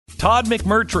Todd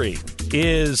McMurtry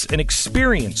is an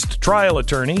experienced trial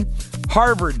attorney,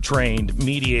 Harvard-trained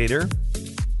mediator.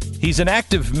 He's an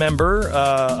active member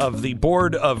of the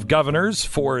Board of Governors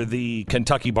for the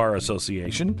Kentucky Bar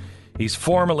Association. He's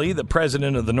formerly the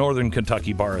president of the Northern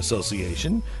Kentucky Bar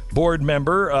Association, board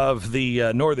member of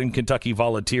the Northern Kentucky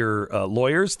Volunteer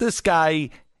Lawyers. This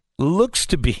guy looks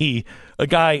to be a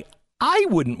guy I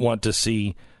wouldn't want to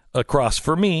see across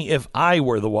for me if I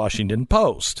were the Washington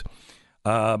Post.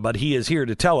 But he is here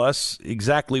to tell us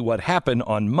exactly what happened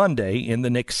on Monday in the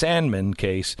Nick Sandmann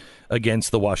case against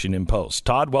the Washington Post.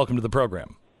 Todd, welcome to the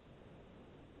program.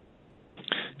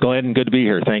 Glad and good to be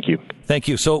here. Thank you. Thank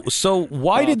you. So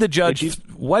why did the judge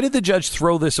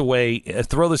throw this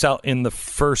out in the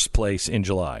first place in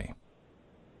July?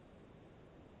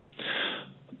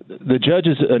 The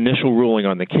judge's initial ruling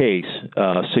on the case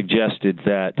suggested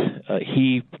that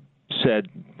he said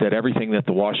that everything that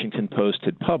the Washington Post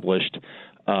had published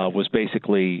was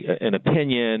basically an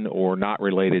opinion or not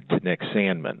related to Nick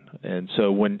Sandmann. And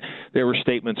so when there were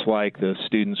statements like the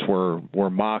students were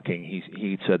mocking,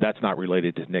 he said that's not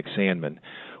related to Nick Sandmann.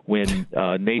 When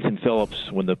Nathan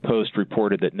Phillips, when the Post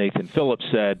reported that Nathan Phillips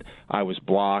said I was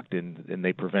blocked and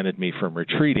they prevented me from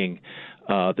retreating,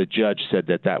 the judge said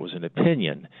that was an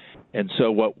opinion. And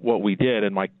so what we did,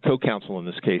 and my co-counsel in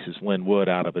this case is Lynn Wood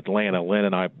out of Atlanta. Lynn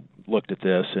and I looked at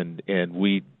this, and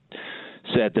we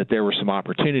said that there was some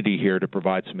opportunity here to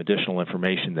provide some additional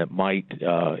information that might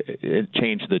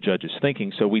change the judge's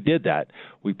thinking. So we did that.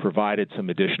 We provided some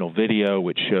additional video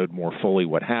which showed more fully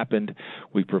what happened.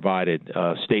 We provided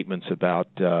statements about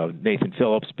Nathan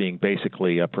Phillips being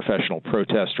basically a professional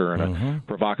protester and a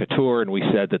provocateur, and we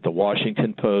said that the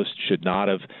Washington Post should not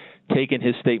have taken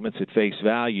his statements at face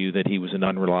value that he was an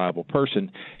unreliable person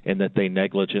and that they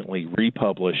negligently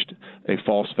republished a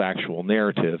false factual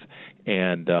narrative,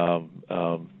 and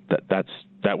that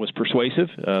was persuasive.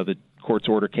 The court's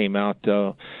order came out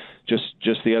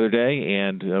just the other day,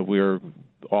 and we're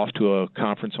off to a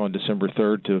conference on December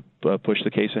 3rd to push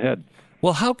the case ahead.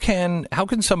 Well, how can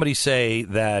somebody say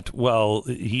that, well,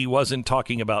 he wasn't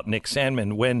talking about Nick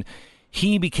Sandmann when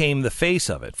he became the face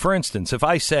of it? For instance, if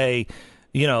I say,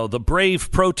 the brave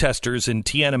protesters in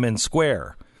Tiananmen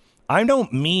Square, I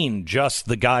don't mean just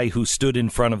the guy who stood in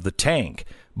front of the tank,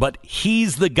 but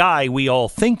he's the guy we all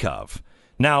think of.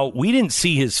 Now, we didn't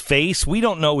see his face. We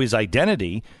don't know his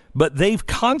identity, but they've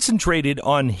concentrated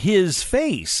on his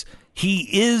face. He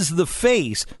is the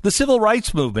face. The civil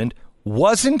rights movement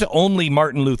wasn't only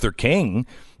Martin Luther King,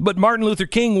 but Martin Luther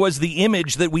King was the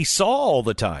image that we saw all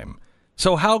the time.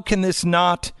 So how can this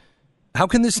not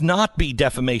be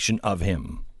defamation of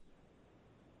him?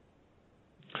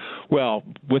 Well,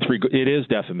 it is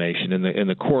defamation, and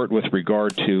the court, with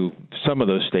regard to some of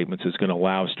those statements, is going to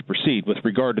allow us to proceed. With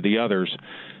regard to the others,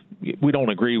 we don't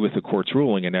agree with the court's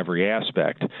ruling in every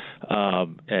aspect,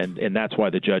 and that's why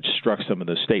the judge struck some of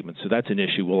those statements. So that's an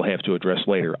issue we'll have to address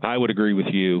later. I would agree with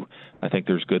you. I think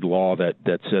there's good law that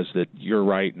says that you're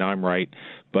right and I'm right,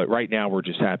 but right now we're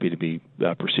just happy to be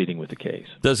proceeding with the case.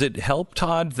 Does it help,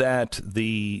 Todd, that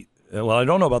I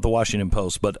don't know about the Washington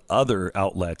Post, but other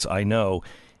outlets I know,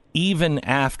 even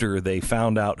after they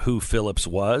found out who Phillips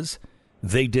was,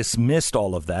 they dismissed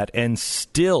all of that and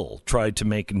still tried to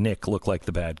make Nick look like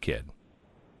the bad kid?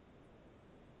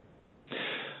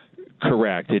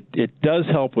 Correct. It does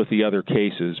help with the other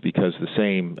cases because the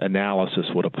same analysis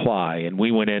would apply, and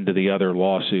we went into the other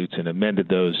lawsuits and amended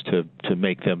those to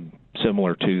make them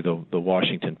similar to the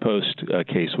Washington Post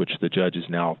case, which the judge is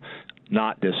now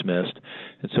not dismissed,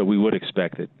 and so we would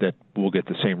expect that we'll get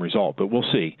the same result, but we'll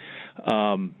see.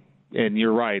 And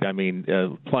you're right. I mean,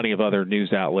 plenty of other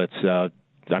news outlets. The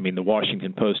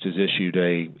Washington Post has issued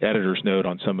a editor's note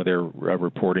on some of their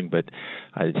reporting, but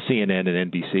CNN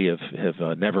and NBC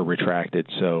have never retracted.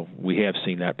 So we have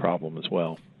seen that problem as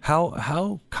well.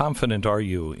 How confident are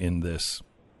you in this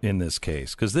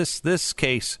case? Because this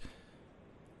case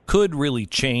could really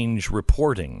change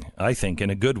reporting, I think, in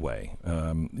a good way.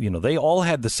 They all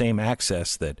had the same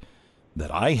access that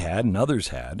I had and others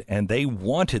had, and they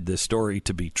wanted this story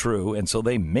to be true, and so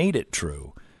they made it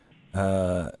true.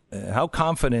 How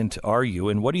confident are you,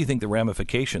 and what do you think the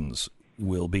ramifications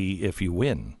will be if you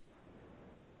win?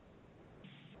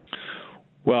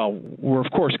 Well, we're,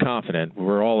 of course, confident.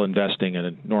 We're all investing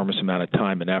an enormous amount of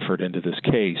time and effort into this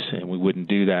case, and we wouldn't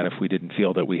do that if we didn't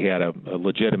feel that we had a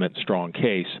legitimate, strong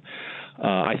case.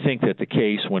 I think that the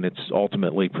case, when it's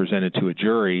ultimately presented to a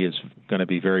jury, is going to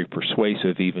be very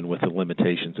persuasive, even with the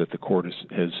limitations that the court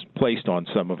has placed on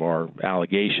some of our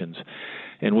allegations.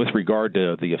 And with regard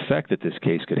to the effect that this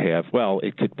case could have, well,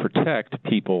 it could protect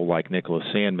people like Nicholas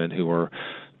Sandmann, who are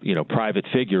private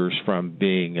figures from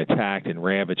being attacked and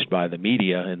ravaged by the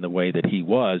media in the way that he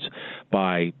was,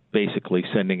 by basically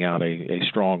sending out a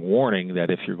strong warning that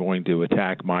if you're going to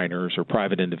attack minors or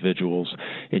private individuals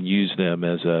and use them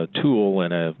as a tool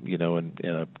in a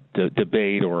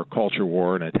debate or a culture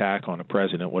war, an attack on a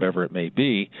president, whatever it may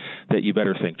be, that you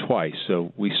better think twice.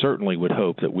 So we certainly would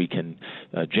hope that we can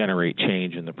generate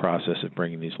change in the process of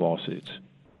bringing these lawsuits.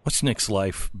 What's Nick's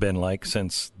life been like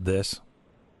since this?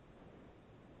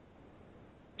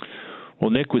 Well,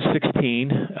 Nick was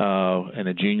 16 and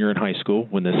a junior in high school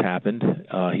when this happened.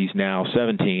 He's now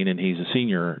 17 and he's a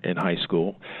senior in high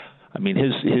school. I mean,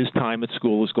 his time at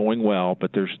school is going well, but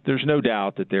there's no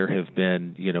doubt that there have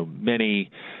been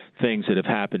many things that have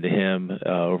happened to him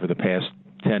over the past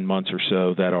 10 months or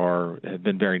so that have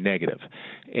been very negative.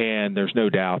 And there's no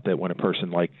doubt that when a person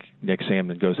like Nick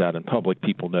Sandmann goes out in public,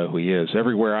 people know who he is.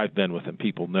 Everywhere I've been with him,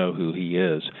 people know who he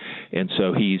is. And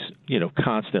so he's,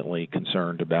 constantly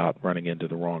concerned about running into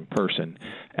the wrong person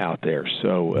out there.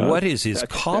 So what is his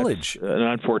college? That's an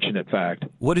unfortunate fact.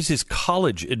 What is his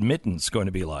college admittance going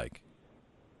to be like?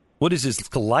 What is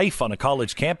his life on a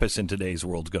college campus in today's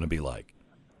world going to be like?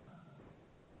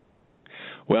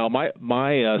 Well, my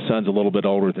son's a little bit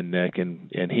older than Nick, and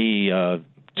he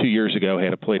 2 years ago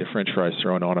had a plate of French fries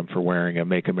thrown on him for wearing a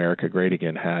 "Make America Great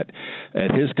Again" hat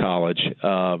at his college.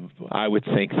 I would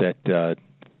think that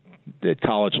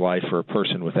college life for a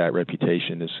person with that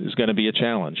reputation is going to be a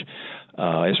challenge.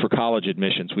 As for college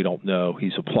admissions, we don't know.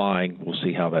 He's applying. We'll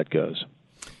see how that goes.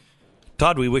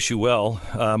 Todd, we wish you well.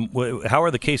 How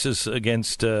are the cases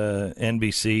against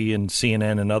NBC and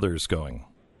CNN and others going?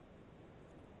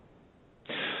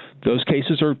 Those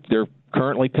cases they're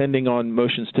currently pending on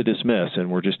motions to dismiss,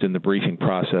 and we're just in the briefing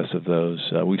process of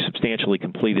those. We've substantially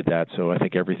completed that, so I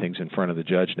think everything's in front of the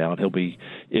judge now, and he'll be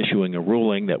issuing a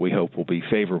ruling that we hope will be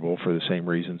favorable for the same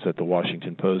reasons that the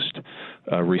Washington Post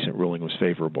recent ruling was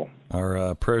favorable.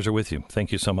 Our prayers are with you.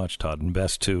 Thank you so much, Todd, and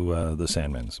best to the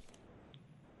Sandmans.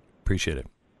 Appreciate it.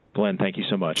 Glenn, thank you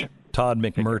so much. Todd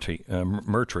McMurtry.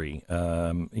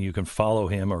 You can follow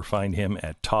him or find him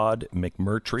at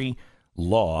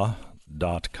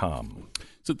toddmcmurtrylaw.com.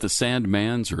 Is it the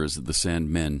Sandmans or is it the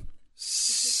Sandmen?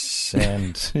 It's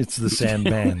the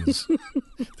Sandmans.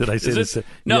 Did I say this?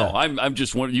 No, yeah. I'm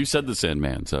just wondering. You said the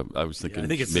Sandmans. I was thinking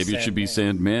maybe it should be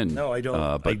Sandmen. No, I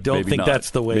don't. But I don't think not.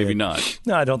 that's the way. Maybe not.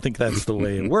 No, I don't think that's the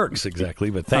way it works exactly.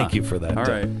 But thank you for that. All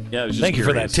right. Yeah. I was just thank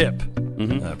curious. you for that tip.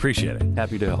 Mm-hmm. Appreciate it.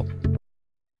 Happy to help.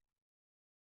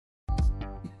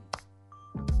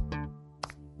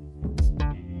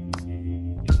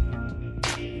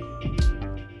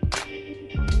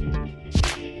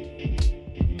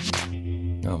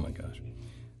 Oh, my gosh.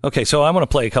 Okay, so I want to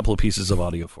play a couple of pieces of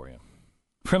audio for you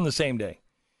from the same day.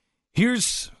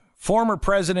 Here's former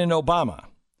President Obama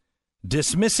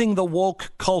dismissing the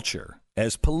woke culture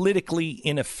as politically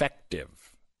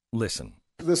ineffective. Listen.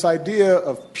 This idea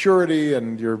of purity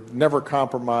and you're never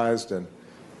compromised and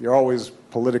you're always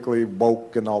politically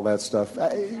woke and all that stuff,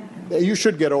 you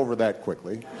should get over that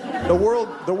quickly. The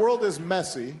world is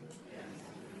messy.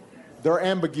 There are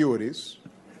ambiguities.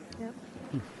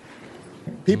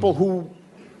 People who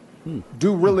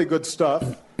do really good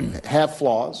stuff have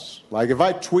flaws. Like if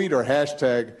I tweet or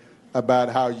hashtag about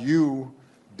how you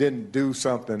didn't do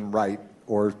something right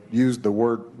or used the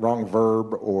wrong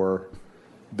verb, or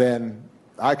then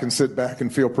I can sit back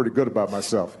and feel pretty good about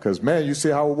myself because, man, you see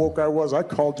how woke I was? I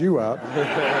called you out.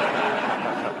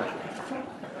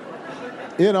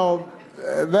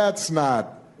 That's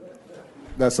not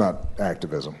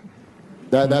activism.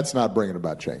 That's not bringing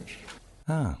about change.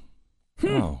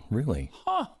 Oh, really?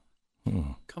 Huh.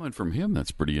 Coming from him,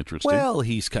 that's pretty interesting. Well,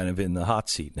 he's kind of in the hot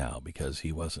seat now because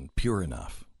he wasn't pure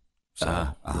enough.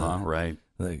 So right.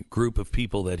 The group of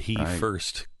people that he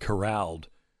first corralled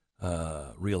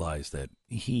realized that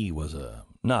he was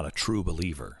not a true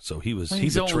believer. So he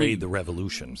betrayed the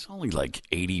revolution. He's only like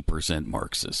 80%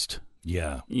 Marxist.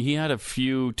 Yeah. He had a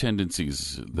few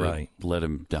tendencies that led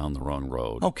him down the wrong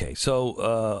road. Okay, so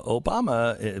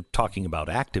Obama, talking about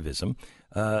activism,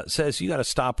 says you got to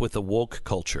stop with the woke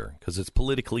culture because it's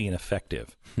politically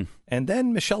ineffective. And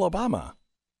then Michelle Obama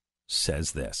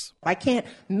says this. I can't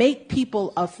make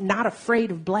people not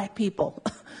afraid of black people.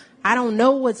 I don't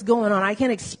know what's going on. I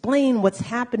can't explain what's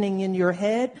happening in your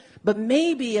head. But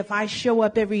maybe if I show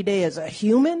up every day as a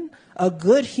human, a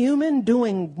good human,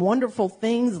 doing wonderful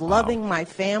things, loving my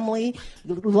family,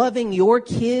 loving your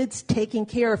kids, taking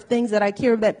care of things that I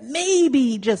care about,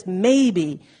 maybe, just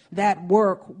maybe, that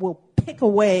work will pick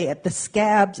away at the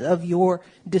scabs of your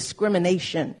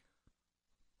discrimination.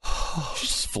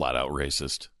 She's flat out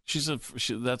racist.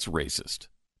 That's racist.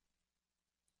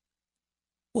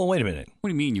 Well, wait a minute. What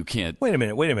do you mean you can't? Wait a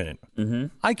minute. Mm-hmm.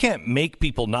 I can't make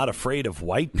people not afraid of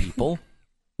white people.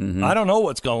 I don't know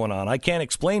what's going on. I can't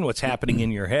explain what's happening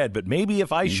in your head, but maybe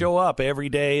if I show up every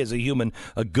day as a human,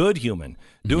 a good human,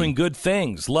 doing good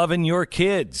things, loving your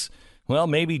kids, well,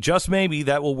 maybe, just maybe,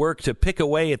 that will work to pick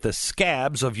away at the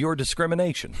scabs of your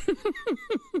discrimination.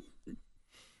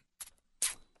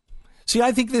 See,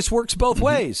 I think this works both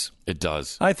ways. It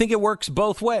does. I think it works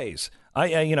both ways.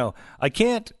 I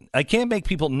can't make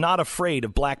people not afraid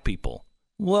of black people.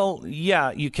 Well,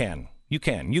 yeah, you can. You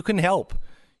can help.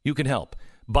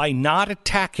 By not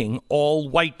attacking all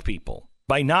white people,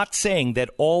 by not saying that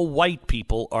all white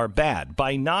people are bad,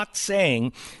 by not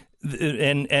saying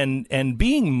and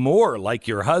being more like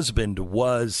your husband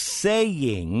was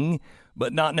saying,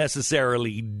 but not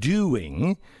necessarily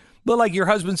doing, but like your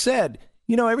husband said,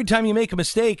 every time you make a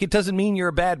mistake, it doesn't mean you're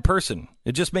a bad person.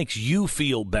 It just makes you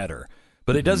feel better,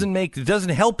 but it doesn't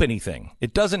help anything.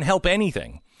 It doesn't help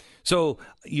anything. So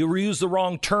you reuse the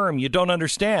wrong term. You don't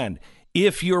understand.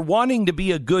 If you're wanting to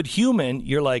be a good human,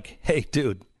 you're like, hey,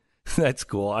 dude, that's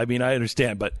cool. I mean, I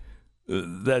understand, but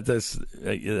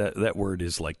that word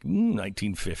is like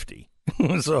 1950.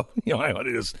 So, I want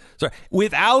to just, sorry,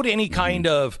 without any kind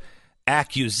of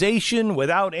accusation,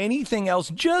 without anything else,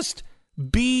 just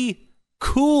be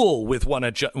cool with one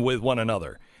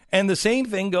another. And the same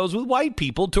thing goes with white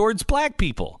people towards black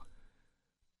people.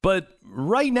 But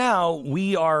right now,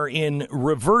 we are in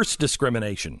reverse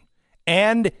discrimination.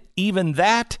 And even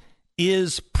that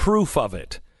is proof of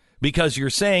it, because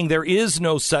you're saying there is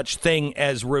no such thing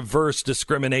as reverse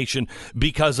discrimination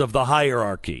because of the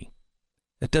hierarchy.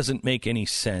 That doesn't make any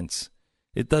sense.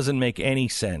 It doesn't make any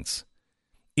sense.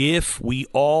 If we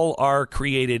all are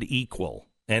created equal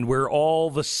and we're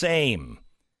all the same,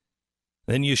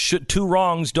 then two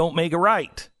wrongs don't make a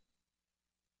right.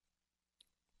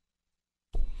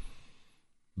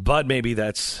 But maybe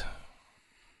that's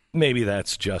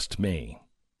just me.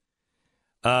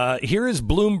 Here is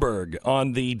Bloomberg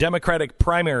on the Democratic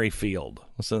primary field.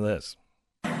 Listen to this.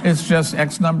 It's just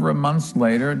X number of months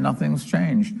later, nothing's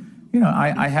changed.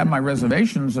 I have my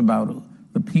reservations about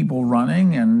the people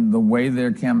running and the way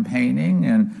they're campaigning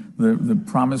and the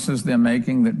promises they're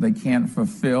making that they can't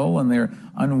fulfill, and their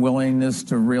unwillingness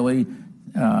to really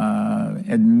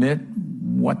admit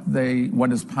what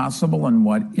is possible and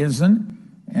what isn't,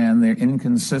 and their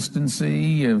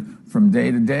inconsistency from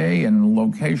day to day and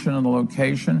location to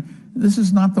location. This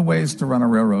is not the ways to run a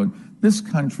railroad. This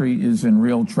country is in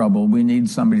real trouble. We need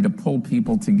somebody to pull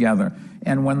people together.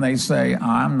 And when they say,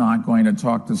 I'm not going to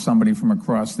talk to somebody from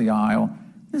across the aisle,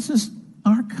 this is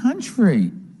our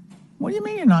country. What do you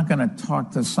mean you're not going to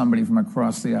talk to somebody from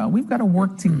across the aisle? We've got to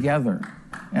work together.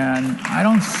 And I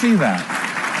don't see that.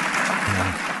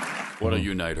 What a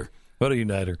uniter. What a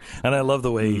uniter. And I love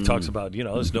the way he talks about,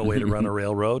 there's no way to run a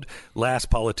railroad.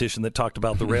 Last politician that talked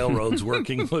about the railroads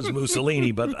working was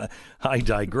Mussolini, but I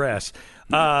digress.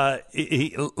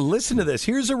 Listen to this.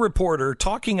 Here's a reporter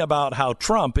talking about how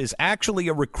Trump is actually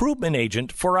a recruitment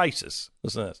agent for ISIS.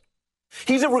 Listen to this.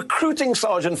 He's a recruiting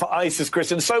sergeant for ISIS,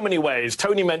 Chris, in so many ways.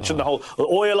 Tony mentioned the whole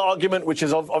oil argument, which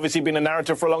has obviously been a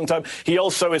narrative for a long time. He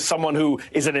also is someone who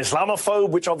is an Islamophobe,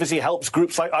 which obviously helps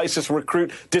groups like ISIS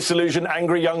recruit disillusioned,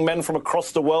 angry young men from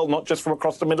across the world, not just from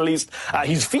across the Middle East.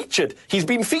 He's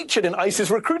been featured in ISIS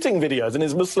recruiting videos, and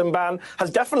his Muslim ban has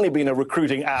definitely been a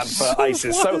recruiting ad for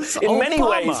ISIS. So in many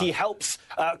ways, he helps,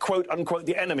 quote unquote,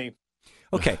 the enemy.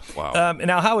 Okay. Wow.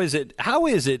 Now, how is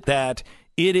it that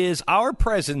it is our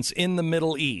presence in the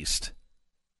Middle East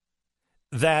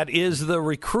that is the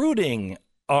recruiting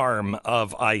arm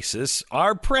of ISIS?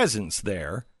 Our presence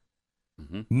there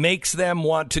makes them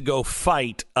want to go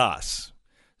fight us.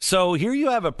 So here you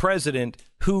have a president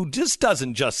who just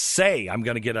doesn't just say, I'm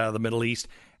going to get out of the Middle East,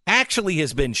 actually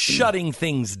has been shutting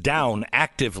things down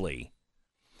actively.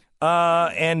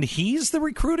 And he's the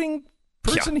recruiting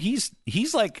person. Yeah.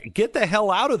 He's like, get the hell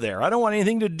out of there. I don't want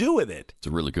anything to do with it. It's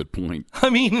a really good point.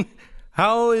 I mean,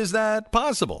 how is that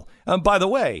possible? By the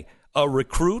way, a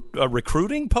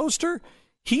recruiting poster,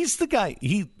 he's the guy.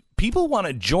 People want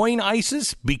to join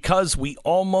ISIS because we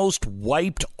almost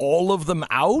wiped all of them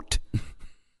out.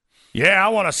 Yeah, I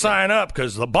want to sign up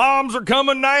because the bombs are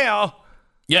coming now.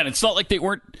 Yeah, and it's not like they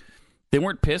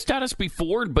weren't pissed at us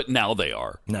before, but now they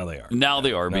are. Now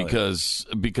they are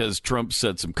because Trump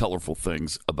said some colorful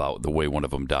things about the way one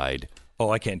of them died. Oh,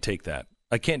 I can't take that.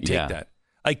 I can't take that.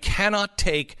 I cannot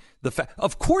take the fact.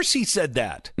 Of course he said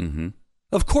that. Mm-hmm.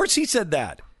 Of course he said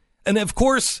that. And of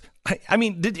course, I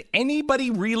mean, did anybody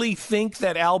really think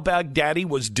that al-Baghdadi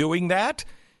was doing that?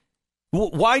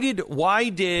 Why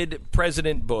did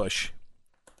President Bush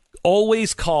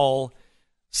always call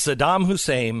Saddam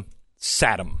Hussein,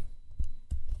 Saddam.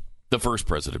 The first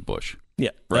President Bush.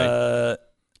 Yeah. Right.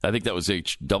 I think that was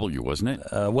H.W., wasn't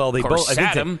it? Well, they both.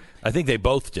 Saddam. I think they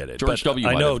both did it. George W.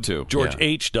 I might know have too. George Yeah.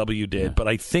 H.W. did, but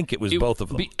I think it was both of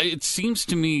them. It seems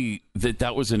to me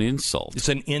that was an insult. It's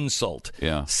an insult.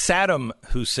 Yeah. Saddam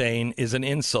Hussein is an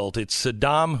insult. It's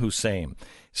Saddam Hussein.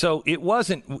 So it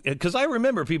wasn't, because I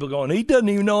remember people going, he doesn't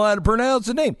even know how to pronounce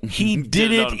the name. He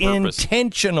did it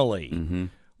intentionally. Mm-hmm.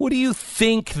 What do you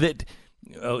think that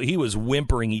he was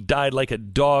whimpering? He died like a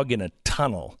dog in a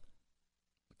tunnel.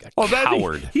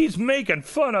 Coward. He's making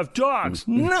fun of dogs.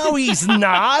 No, he's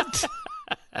not.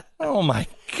 Oh, my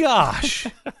gosh.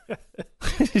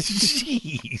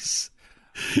 Jeez.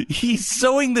 He's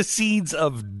sowing the seeds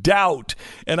of doubt.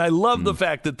 And I love the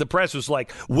fact that the press was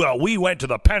like, well, we went to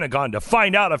the Pentagon to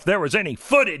find out if there was any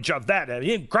footage of that and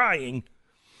him crying.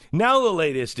 Now the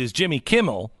latest is Jimmy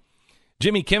Kimmel.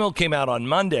 Jimmy Kimmel came out on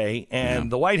Monday,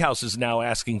 and the White House is now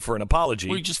asking for an apology.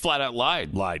 Well, he just flat out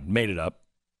lied. Made it up.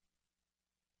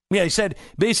 Yeah, he said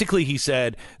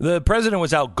the president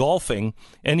was out golfing,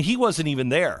 and he wasn't even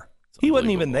there. He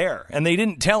wasn't even there, and they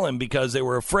didn't tell him because they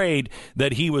were afraid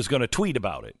that he was going to tweet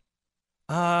about it.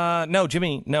 No,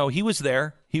 Jimmy, no, he was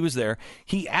there. He was there.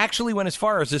 He actually went as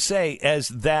far as to say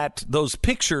that those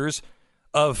pictures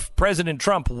of President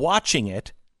Trump watching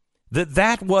it,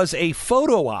 that was a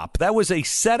photo op. That was a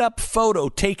set-up photo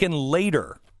taken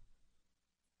later.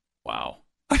 Wow.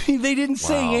 I mean, they didn't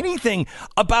say anything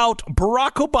about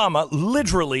Barack Obama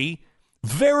literally,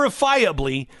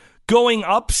 verifiably going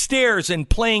upstairs and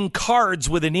playing cards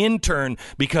with an intern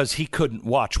because he couldn't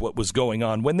watch what was going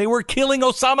on when they were killing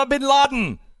Osama bin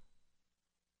Laden.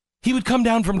 He would come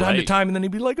down from time to time, and then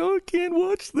he'd be like, oh, I can't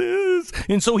watch this.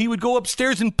 And so he would go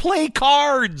upstairs and play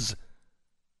cards.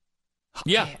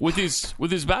 Yeah, with his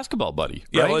basketball buddy.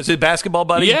 Right? Yeah, was it basketball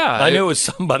buddy? Yeah. I knew it was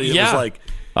somebody that was like,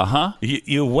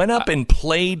 you went up and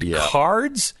played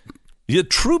cards? The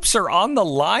troops are on the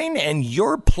line and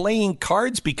you're playing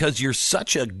cards because you're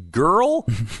such a girl?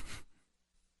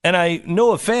 And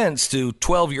no offense to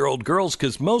 12-year-old girls,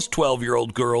 because most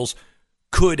 12-year-old girls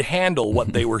could handle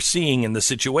what they were seeing in the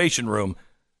Situation Room.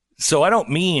 So I don't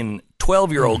mean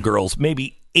 12-year-old girls,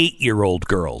 maybe 8-year-old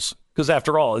girls. Because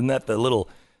after all, isn't that the little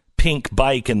pink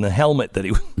bike and the helmet that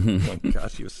he... Oh, my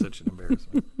gosh, he was such an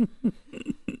embarrassment.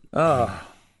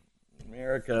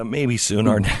 America, maybe soon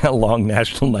our long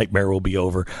national nightmare will be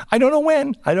over. I don't know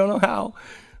when. I don't know how.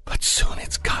 But soon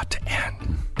it's got to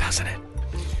end, doesn't it?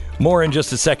 More in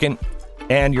just a second.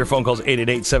 And your phone calls,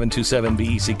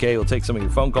 888-727-BECK. We'll take some of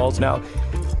your phone calls now.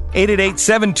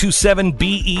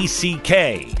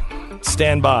 888-727-BECK.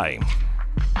 Stand by.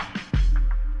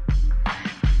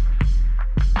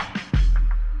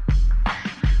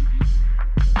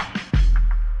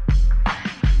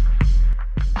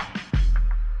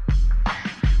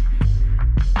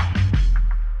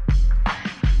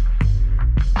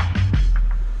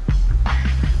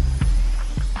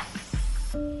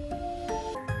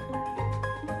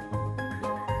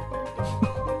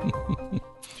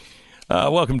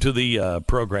 Welcome to the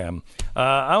program.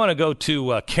 I want to go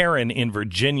to Karen in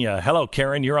Virginia. Hello,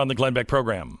 Karen. You're on the Glenn Beck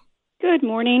program. Good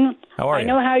morning. How are you? I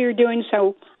know how you're doing,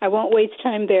 so I won't waste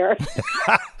time there.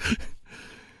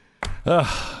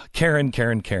 Karen. Are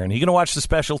you going to watch the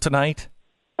special tonight?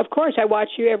 Of course. I watch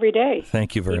you every day.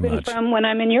 Thank you very much. Even from when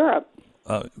I'm in Europe.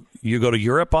 You go to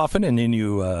Europe often, and then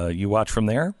you watch from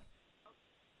there?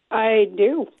 I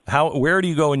do. Where do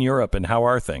you go in Europe, and how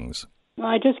are things? Well,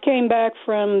 I just came back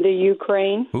from the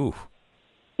Ukraine. Ooh.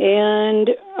 And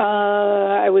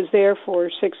I was there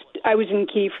I was in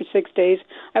Kyiv for 6 days.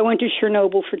 I went to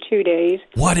Chernobyl for 2 days.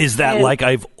 What is that like?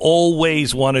 I've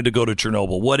always wanted to go to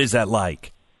Chernobyl. What is that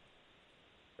like?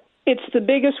 It's the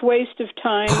biggest waste of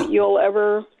time you'll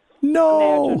ever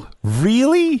imagine.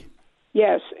 Really?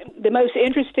 Yes. The most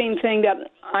interesting thing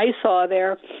that I saw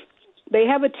there, they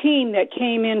have a team that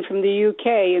came in from the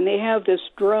UK, and they have this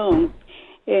drone.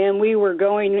 And we were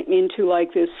going into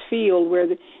like this field where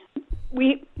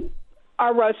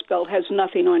our Rust Belt has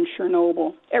nothing on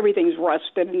Chernobyl. Everything's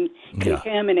rusted and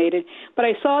contaminated. But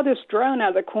I saw this drone out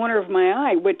of the corner of my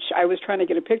eye, which I was trying to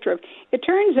get a picture of. It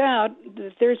turns out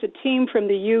that there's a team from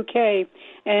the UK,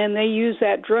 and they use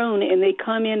that drone, and they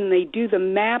come in and they do the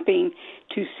mapping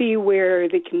to see where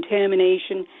the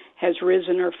contamination has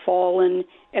risen or fallen,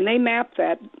 and they map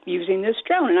that using this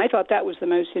drone. And I thought that was the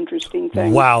most interesting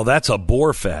thing. Wow, that's a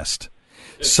bore fest.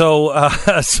 So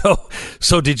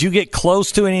did you get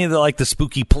close to any of the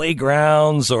spooky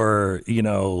playgrounds, or you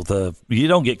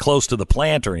don't get close to the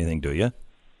plant or anything, do you?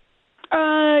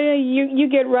 You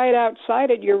get right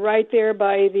outside it. You're right there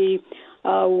by the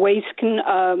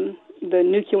the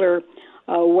nuclear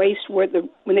waste when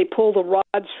they pull the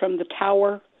rods from the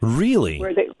tower. Really?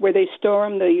 Where they store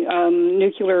them, the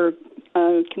nuclear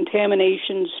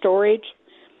contamination storage.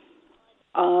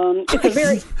 It's a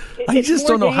very. I just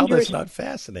don't know how that's not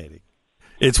fascinating.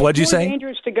 It's what'd you say? It's more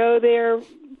dangerous to go there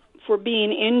for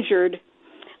being injured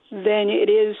than it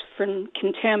is from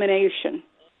contamination.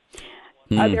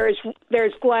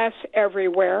 There's glass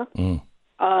everywhere.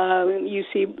 You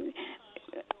see.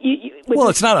 Well,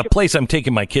 it's not a place I'm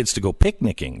taking my kids to go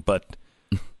picnicking, but.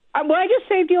 Well, I just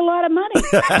saved you a lot of money.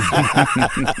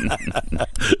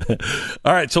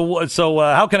 All right. So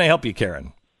how can I help you,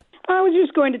 Karen? I was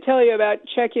just going to tell you about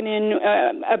checking in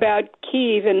about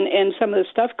Kyiv and some of the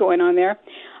stuff going on there.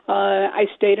 I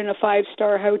stayed in a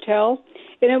 5-star hotel,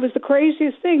 and it was the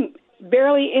craziest thing.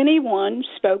 Barely anyone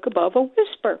spoke above a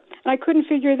whisper, and I couldn't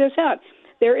figure this out.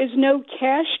 There is no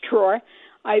cash drawer.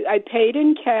 I paid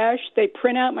in cash. They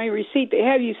print out my receipt. They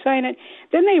have you sign it.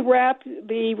 Then they wrap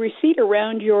the receipt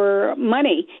around your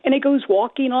money, and it goes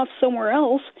walking off somewhere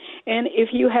else. And if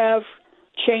you have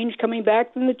change coming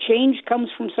back, then the change comes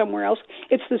from somewhere else.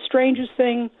 It's the strangest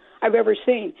thing I've ever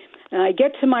seen. And I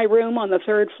get to my room on the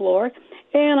 3rd floor,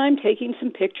 and I'm taking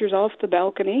some pictures off the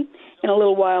balcony. And a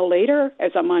little while later,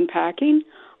 as I'm unpacking,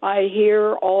 I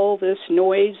hear all this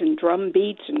noise and drum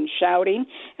beats and shouting,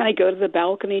 and I go to the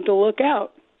balcony to look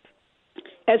out.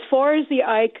 As far as the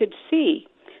eye could see,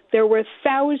 there were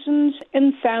thousands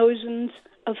and thousands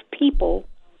of people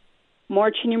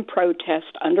marching in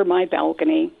protest under my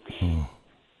balcony. Do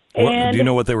you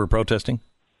know what they were protesting?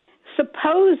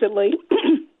 Supposedly,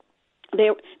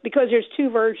 because there's two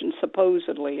versions,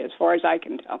 supposedly, as far as I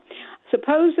can tell.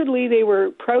 Supposedly, they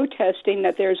were protesting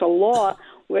that there's a law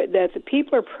that the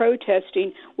people are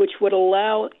protesting which would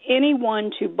allow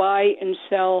anyone to buy and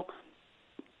sell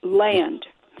land.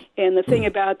 And the thing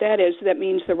about that is that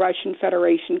means the Russian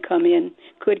Federation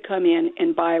could come in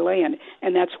and buy land,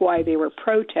 and that's why they were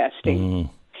protesting.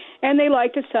 And they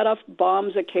like to set off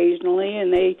bombs occasionally,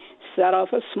 and they set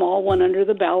off a small one under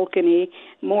the balcony,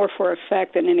 more for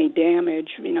effect than any damage.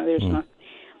 There's not.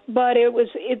 But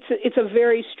it's a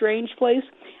very strange place.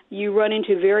 You run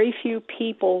into very few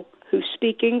people who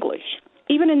speak English,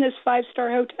 even in this 5-star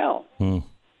hotel.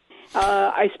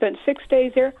 I spent 6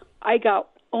 days there. I got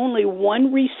only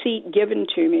one receipt given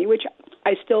to me, which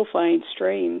I still find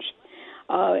strange,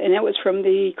 and that was from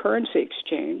the currency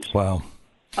exchange. Wow.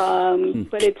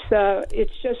 But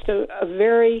it's just a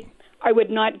very. I would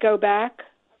not go back.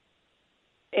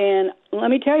 And let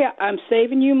me tell you, I'm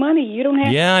saving you money. You don't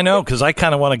have. Yeah, I know, because I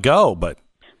kind of want to go, but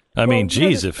I mean,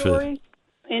 geez, if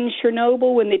in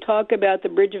Chernobyl when they talk about the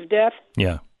Bridge of Death,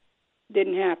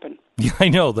 didn't happen. Yeah, I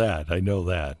know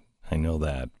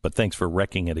that. But thanks for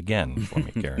wrecking it again for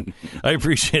me, Karen. I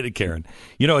appreciate it, Karen.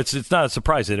 It's not a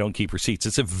surprise they don't keep receipts.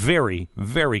 It's a very,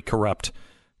 very corrupt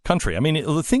country. I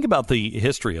mean, think about the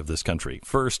history of this country.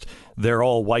 First, they're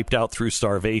all wiped out through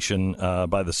starvation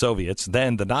by the Soviets.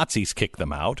 Then the Nazis kick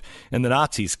them out, and the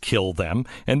Nazis kill them.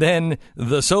 And then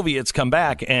the Soviets come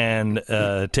back and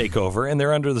take over, and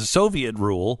they're under the Soviet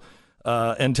rule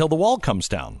until the wall comes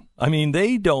down. I mean,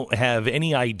 they don't have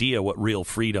any idea what real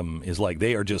freedom is like.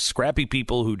 They are just scrappy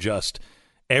people who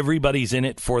everybody's in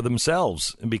it for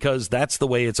themselves, because that's the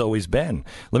way it's always been.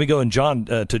 Let me go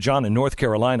to John in North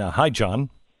Carolina. Hi, John.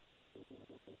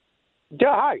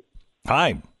 Yeah, hi.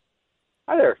 Hi.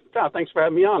 Hi there. Yeah, thanks for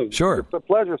having me on. Sure. It's a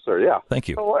pleasure, sir. Yeah. Thank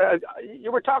you. So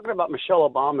you were talking about Michelle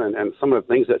Obama and some of the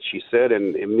things that she said,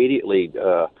 and immediately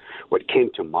what came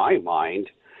to my mind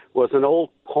was an old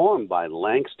poem by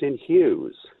Langston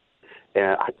Hughes.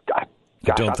 And I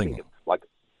think it's like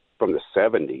from the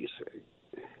 70s.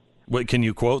 Wait, can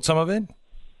you quote some of it?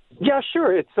 Yeah,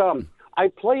 sure. It's I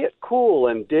play it cool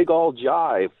and dig all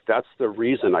jive. That's the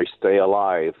reason I stay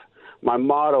alive. My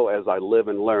motto as I live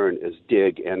and learn is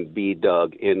dig and be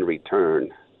dug in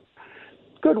return.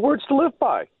 Good words to live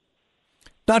by.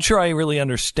 Not sure I really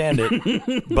understand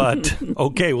it, but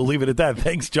okay, we'll leave it at that.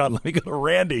 Thanks, John. Let me go to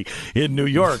Randy in New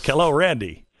York. Hello,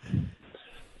 Randy.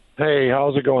 Hey,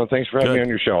 how's it going? Thanks for having me on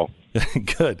your show.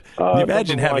 Good. Can you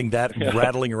imagine having that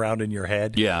rattling around in your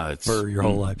head for your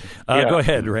whole life? Go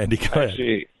ahead, Randy. Go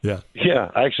ahead. Yeah,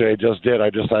 actually, I just did. I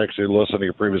just actually listened to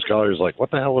your previous caller. He was like,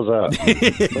 what the hell was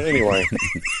that? But anyway,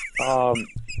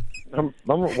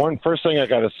 first thing I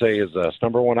got to say is this.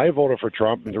 Number one, I voted for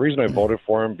Trump, and the reason I voted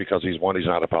for him because he's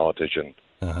not a politician.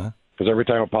 Because every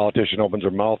time a politician opens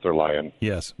their mouth, they're lying.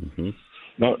 Yes.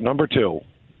 No, number two,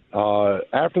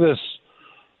 after this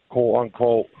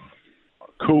quote-unquote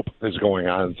coup is going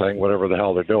on thing, whatever the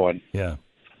hell they're doing. Yeah.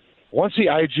 Once the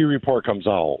IG report comes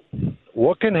out,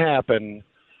 what can happen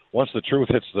once the truth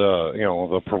hits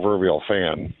the proverbial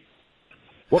fan?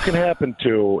 what can happen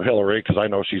to Hillary, because I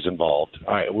know she's involved.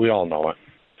 We all know it.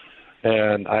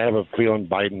 And I have a feeling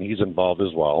Biden, he's involved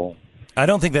as well. I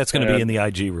don't think that's going to be in the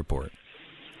IG report.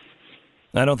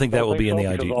 I don't think that will be in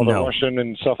the IG. All the Russian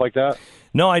and stuff like that.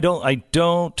 No, I don't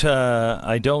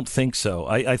think so.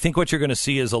 I think what you're going to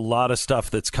see is a lot of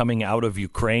stuff that's coming out of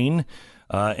Ukraine,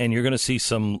 and you're going to see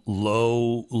some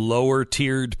lower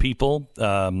tiered people.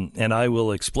 And I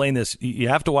will explain this. You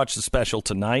have to watch the special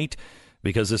tonight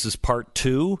because this is part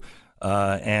 2.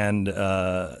 And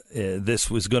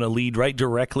this was going to lead right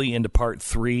directly into part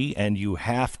 3, and you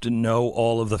have to know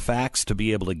all of the facts to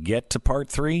be able to get to part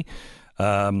 3.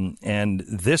 And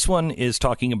this one is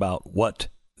talking about what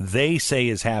they say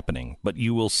is happening. But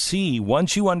you will see,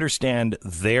 once you understand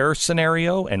their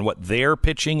scenario and what they're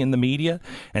pitching in the media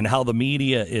and how the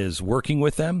media is working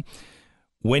with them,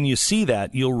 when you see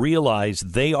that, you'll realize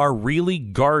they are really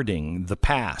guarding the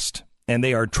past. And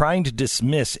they are trying to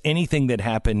dismiss anything that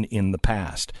happened in the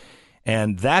past.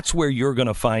 And that's where you're going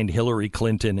to find Hillary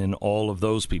Clinton and all of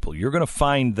those people. You're going to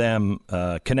find them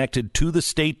connected to the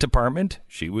State Department.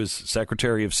 She was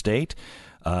Secretary of State.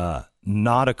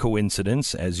 Not a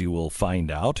coincidence, as you will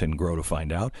find out and grow to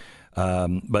find out.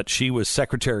 But she was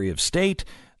Secretary of State.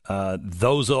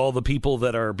 Those are all the people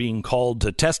that are being called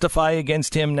to testify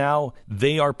against him now.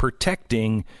 They are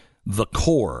protecting the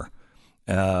core.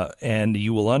 And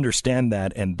you will understand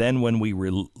that. And then when we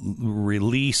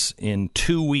release in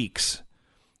 2 weeks,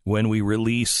 when we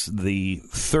release the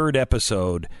 3rd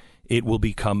episode, it will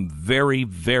become very,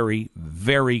 very,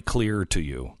 very clear to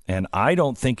you. And I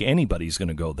don't think anybody's going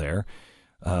to go there.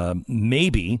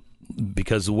 Maybe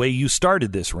because the way you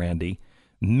started this, Randy,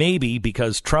 maybe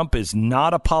because Trump is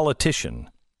not a politician,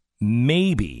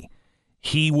 maybe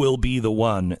he will be the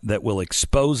one that will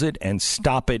expose it and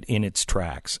stop it in its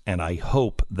tracks. And I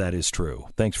hope that is true.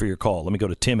 Thanks for your call. Let me go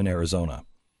to Tim in Arizona.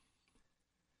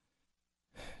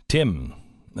 Tim,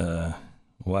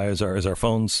 why is our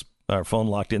phone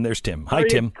locked in? There's Tim. Hi,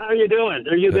 Tim. How are you doing?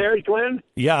 Are you there, Glenn?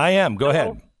 Yeah, I am. Go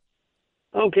ahead.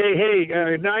 Okay.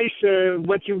 Hey, nice.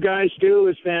 What you guys do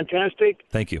is fantastic.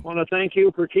 Thank you. I want to thank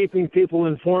you for keeping people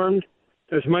informed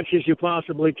as much as you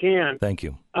possibly can. Thank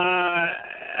you.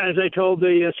 As I told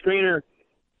the screener,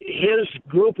 his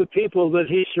group of people that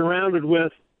he's surrounded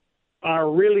with are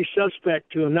really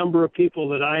suspect to a number of people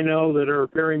that I know that are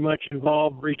very much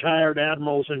involved, retired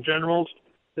admirals and generals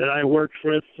that I worked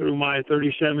with through my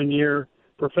 37-year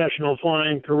professional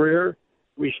flying career.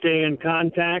 We stay in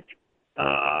contact.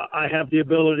 I have the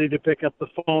ability to pick up the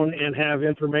phone and have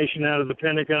information out of the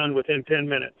Pentagon within 10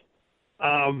 minutes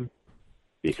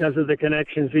because of the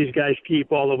connections these guys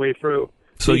keep all the way through.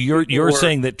 So you're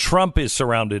saying that Trump is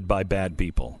surrounded by bad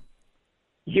people?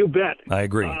 You bet. I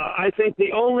agree. I think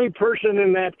the only person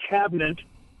in that cabinet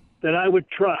that I would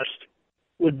trust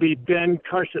would be Ben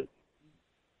Carson.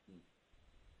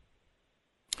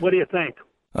 What do you think?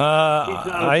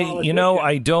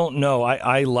 I don't know.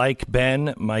 I like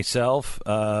Ben myself.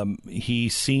 He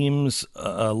seems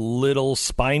a little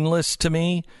spineless to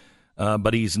me,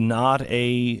 but he's not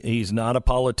a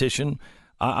politician.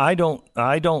 I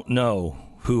don't know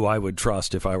who I would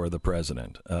trust if I were the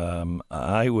president.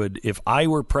 I would, if I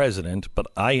were president, but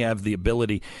I have the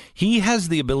ability. He has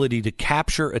the ability to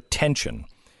capture attention.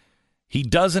 He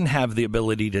doesn't have the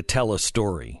ability to tell a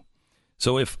story.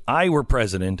 So if I were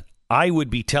president, I would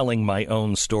be telling my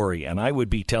own story, and I would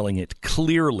be telling it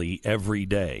clearly every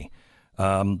day.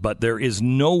 But there is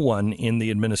no one in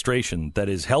the administration that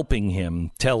is helping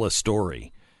him tell a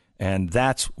story. And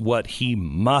that's what he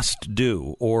must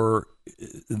do, or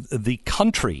the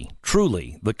country,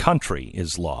 truly, the country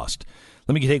is lost.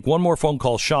 Let me take one more phone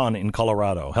call. Sean in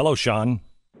Colorado. Hello, Sean.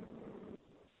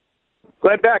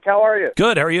 Glenn Beck, how are you?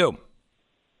 Good. How are you?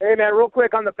 Hey, man, real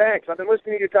quick on the banks. I've been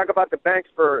listening to you talk about the banks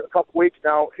for a couple weeks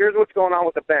now. Here's what's going on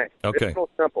with the banks. Okay. It's real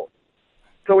simple.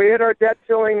 So we hit our debt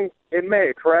ceiling in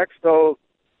May, correct? So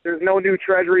there's no new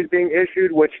treasuries being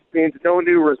issued, which means no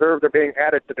new reserves are being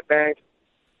added to the banks.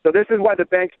 So this is why the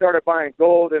banks started buying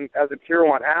gold and as a Tier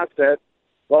 1 asset.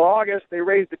 Well, August, they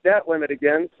raised the debt limit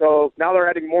again, so now they're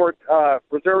adding more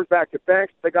reserves back to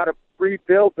banks. They got to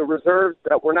rebuild the reserves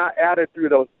that were not added through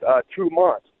those 2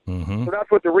 months. Mm-hmm. So that's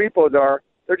what the repos are.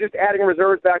 They're just adding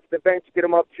reserves back to the banks to get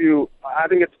them up to, I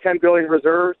think it's 10 billion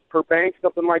reserves per bank,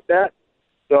 something like that.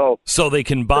 So they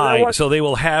can buy, so they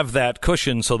will have that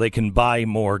cushion so they can buy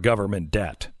more government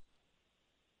debt.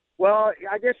 Well,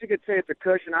 I guess you could say it's a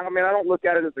cushion. I mean, I don't look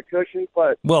at it as a cushion,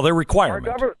 but... Well, they're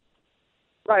requirement.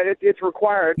 Right, it's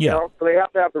required, yeah. You know, so they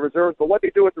have to have the reserves. But what they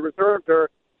do with the reserves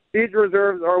these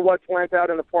reserves are what's lent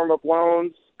out in the form of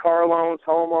loans, car loans,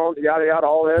 home loans, yada, yada,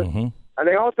 all this. Mm-hmm. And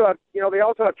they also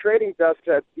have trading desks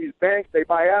at these banks. They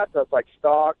buy assets like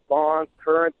stocks, bonds,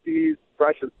 currencies,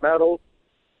 precious metals.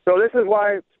 So this is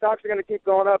why stocks are going to keep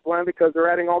going up, Glenn, because they're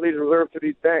adding all these reserves to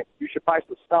these banks. You should buy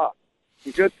some stocks,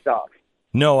 some good stocks.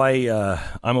 No,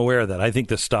 I'm aware of that. I think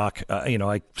the stock,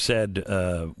 I said,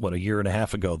 a year and a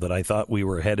half ago that I thought we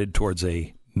were headed towards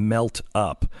a melt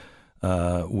up,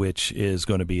 which is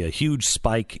going to be a huge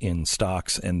spike in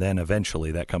stocks, and then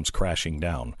eventually that comes crashing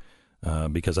down.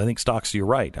 Because I think stocks, you're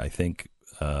right. I think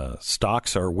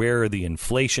stocks are where the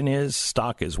inflation is.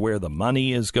 Stock is where the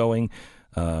money is going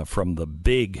from the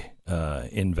big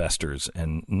investors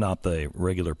and not the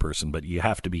regular person. But you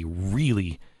have to be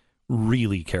really,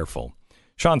 really careful.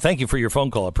 Sean, thank you for your phone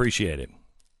call. Appreciate it.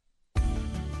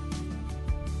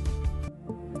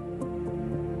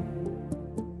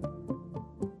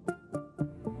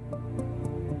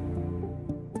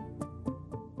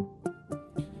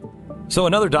 So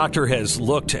another doctor has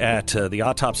looked at the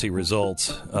autopsy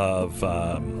results of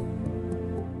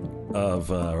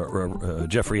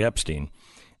Jeffrey Epstein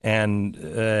and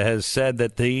has said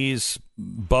that these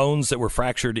bones that were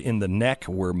fractured in the neck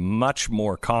were much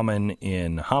more common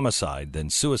in homicide than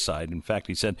suicide. In fact,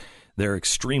 he said they're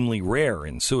extremely rare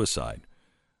in suicide.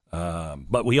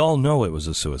 But we all know it was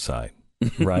a suicide.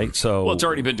 Right, so well, it's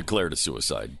already been declared a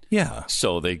suicide. Yeah,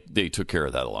 so they took care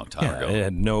of that a long time ago. They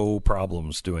had no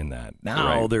problems doing that.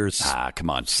 Now there's come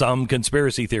on, some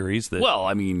conspiracy theories that. Well,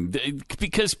 I mean,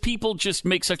 because people just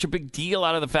make such a big deal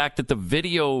out of the fact that the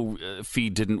video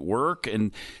feed didn't work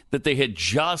and that they had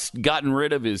just gotten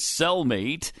rid of his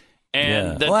cellmate.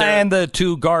 And and the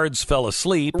two guards fell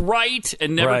asleep. Right,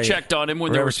 and never checked on him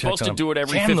when they were supposed to do it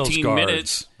every 15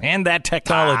 minutes. And that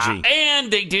technology.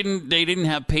 And they didn't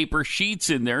have paper sheets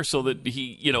in there so that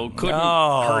he, couldn't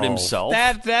hurt himself.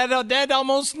 That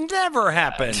almost never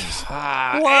happens.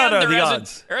 What are the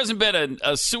odds? There hasn't been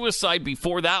a suicide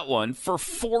before that one for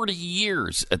 40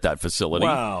 years at that facility.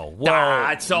 Wow. Well,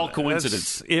 it's all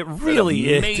coincidence. It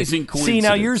really is. Amazing coincidence. See,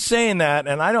 now you're saying that,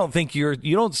 and I don't think you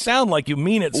don't sound like you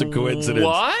mean it's a coincidence.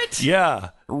 What? Yeah.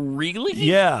 Really?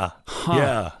 Yeah.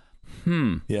 Huh.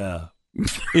 Yeah. Yeah.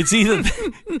 It's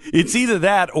either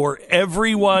that or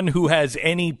everyone who has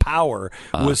any power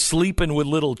was sleeping with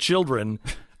little children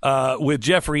with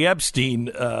Jeffrey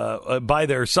Epstein by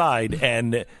their side,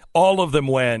 and all of them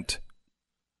went,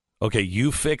 okay,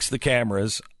 you fix the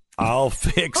cameras, I'll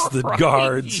fix the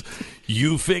guards,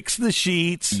 you fix the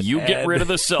sheets, you get rid of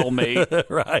the cellmate,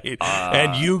 right,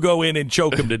 and you go in and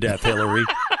choke him to death, Hillary.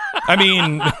 I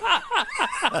mean,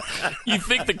 you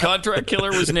think the contract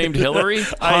killer was named Hillary?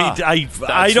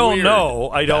 I don't know.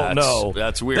 I don't know.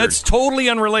 That's weird. That's totally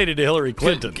unrelated to Hillary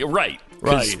Clinton. Right.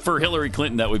 Right. For Hillary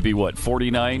Clinton, that would be what,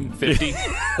 49, 50?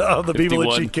 Oh, the 51? People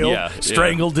that she killed,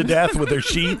 strangled to death with their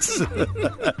sheets.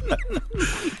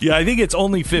 Yeah, I think it's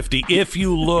only 50 if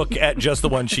you look at just the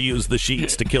one she used the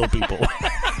sheets to kill people.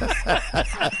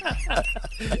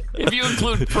 If you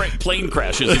include plane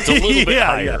crashes, it's a little bit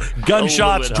higher. Yeah.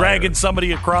 Gunshots, dragging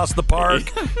somebody across the park,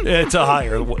 it's a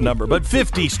higher number. But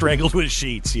 50 strangled with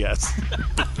sheets, yes.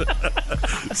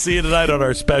 See you tonight on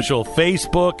our special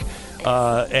Facebook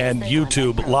and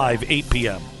YouTube live 8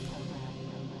 p.m.